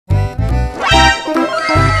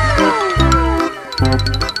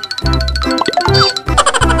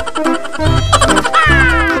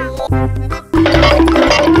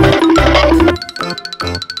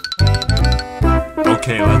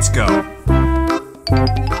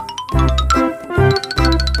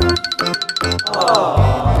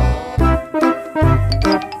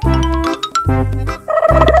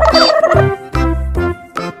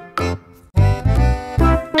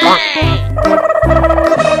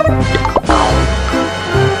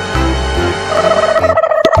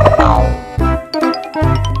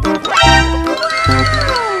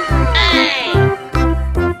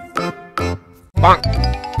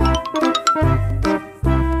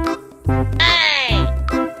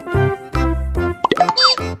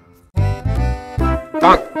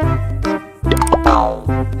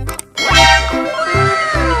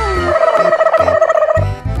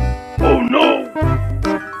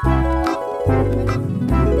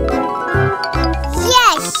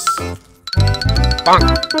Okay,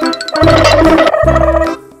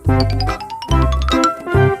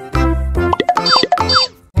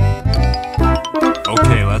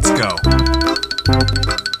 let's go.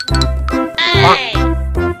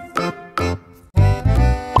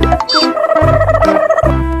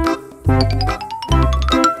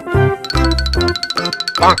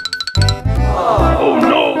 Oh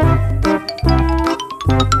no!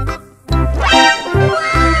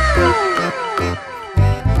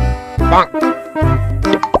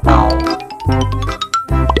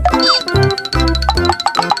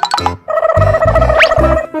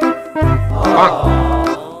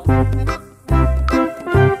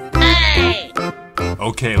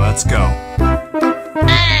 Okay, let's go.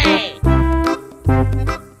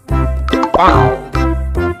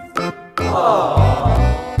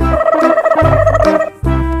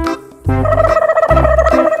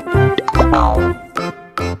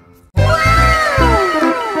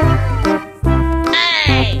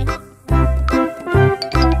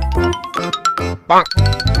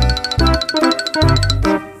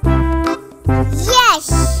 Yes!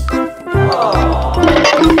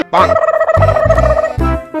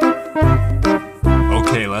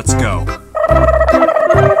 Okay, let's go.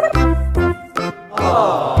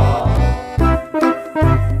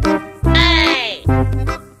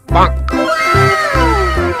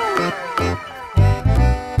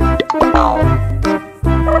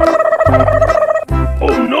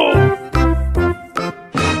 Oh no!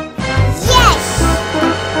 Yes!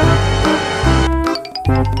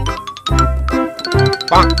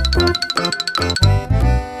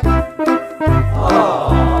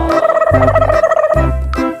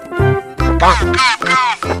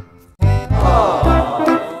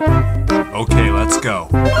 Okay, let's go.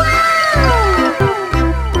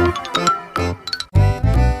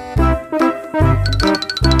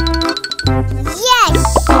 Yes!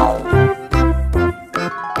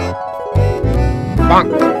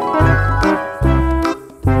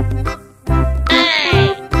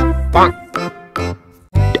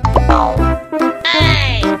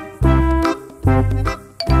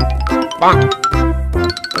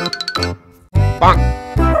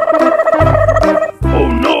 Oh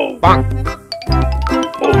no!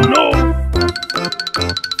 Oh no!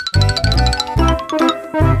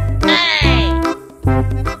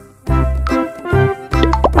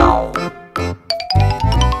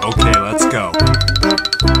 Okay, let's go.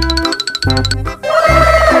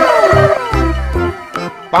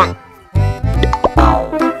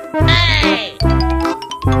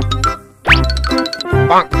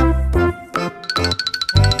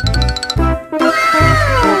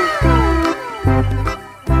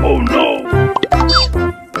 Oh no!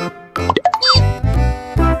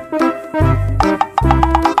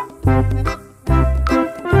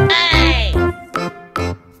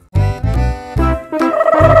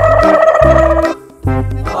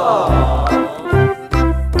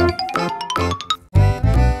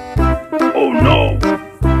 Oh no!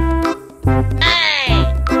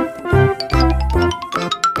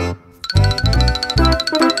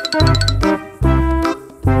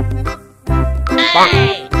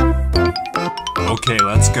 Okay,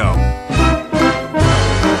 let's go.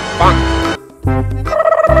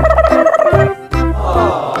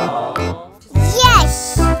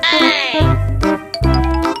 Yes!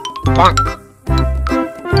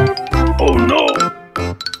 Oh no!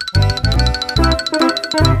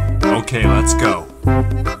 Okay, let's go.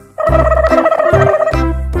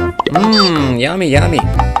 Mmm, yummy, yummy.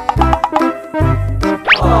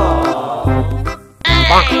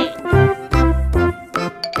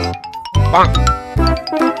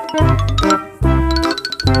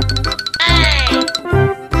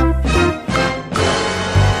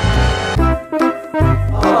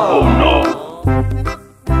 Oh no!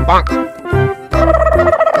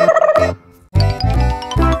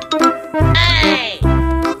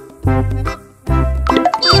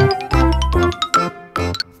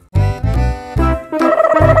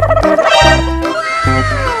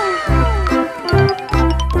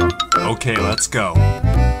 Okay, let's go.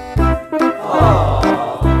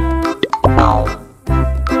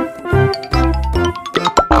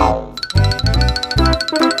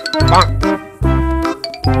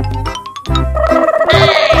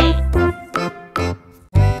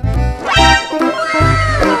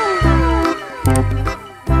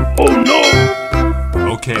 Oh no!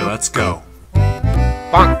 Okay, let's go.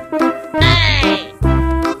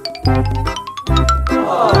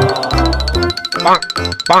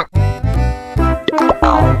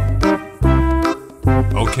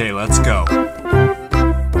 Okay, let's go.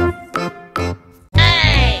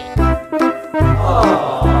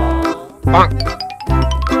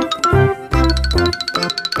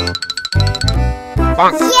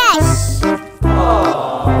 Yes.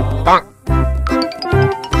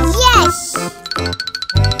 Yes.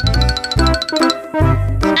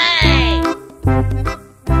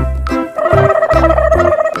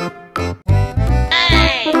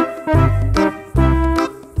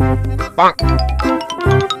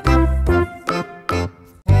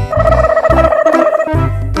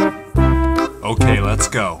 Okay, let's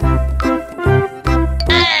go.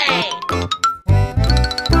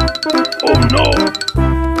 Oh no!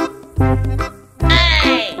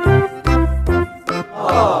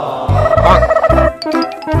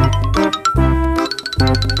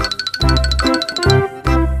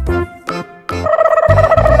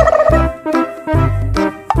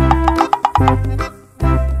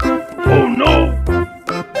 Oh no!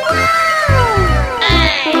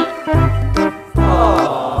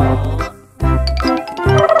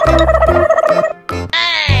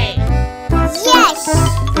 Yes.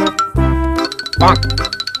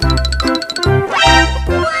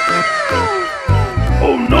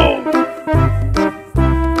 Oh no!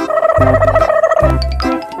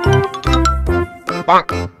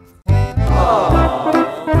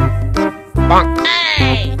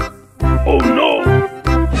 Oh no!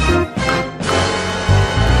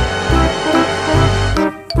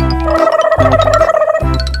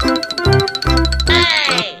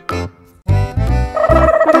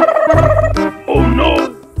 Oh no!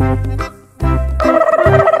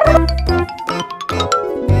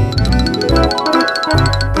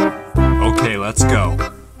 Okay, let's go.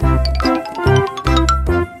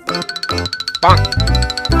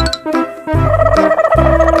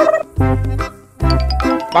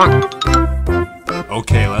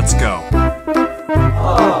 Okay, let's go.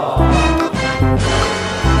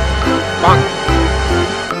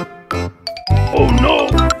 Oh no!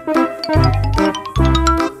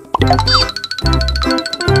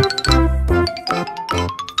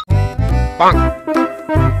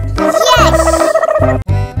 Yes.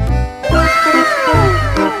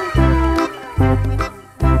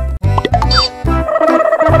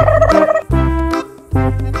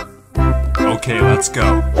 Okay, let's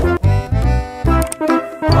go.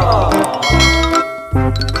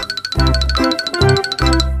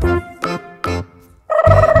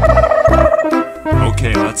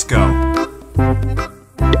 Okay, let's go.